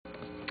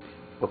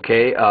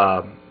Okay,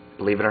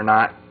 believe it or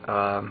not,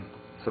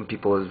 some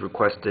people has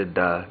requested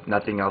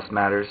Nothing Else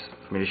Matters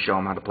for me to show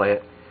them how to play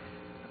it.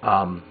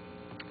 I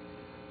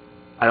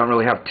don't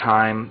really have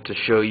time to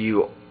show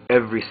you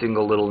every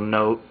single little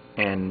note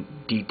and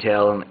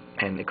detail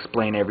and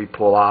explain every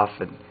pull off,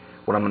 and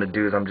what I'm going to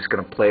do is I'm just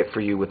going to play it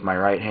for you with my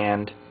right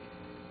hand,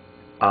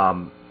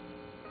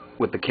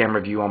 with the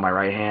camera view on my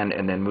right hand,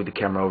 and then move the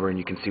camera over and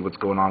you can see what's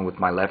going on with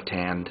my left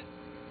hand.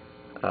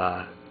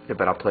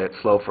 But I'll play it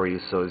slow for you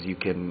so as you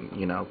can,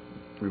 you know,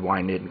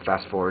 rewind it and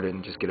fast forward it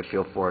and just get a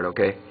feel for it,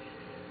 okay?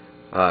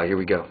 Here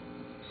we go.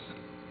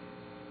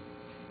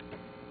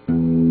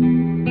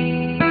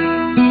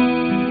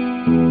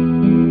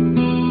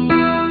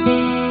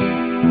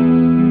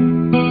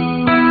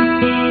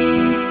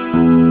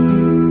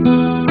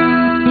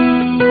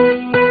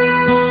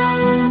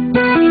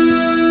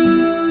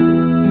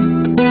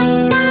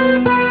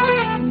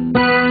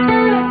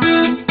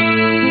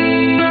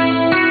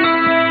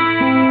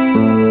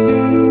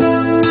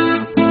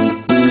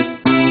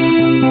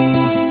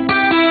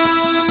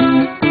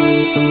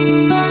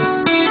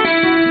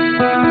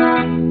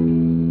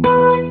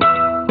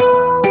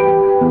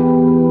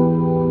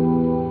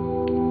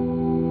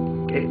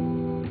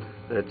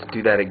 Let's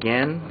do that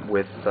again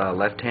with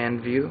left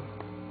hand view.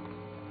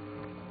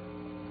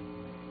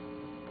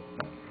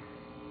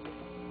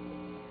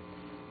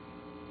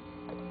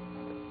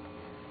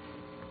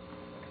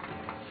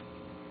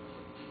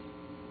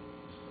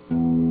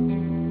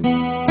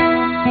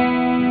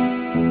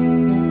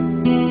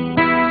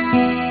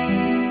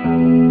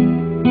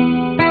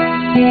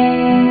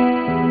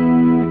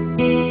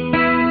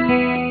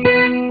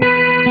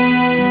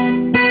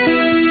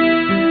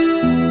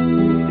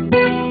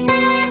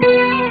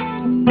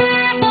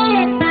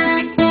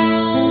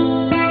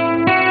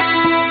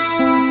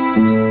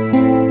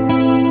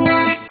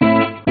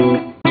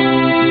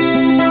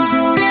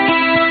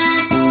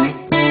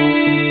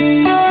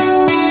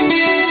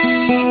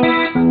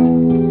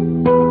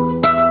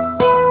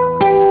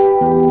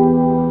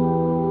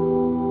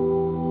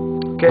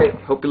 Okay,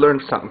 hope you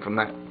learned something from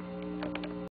that.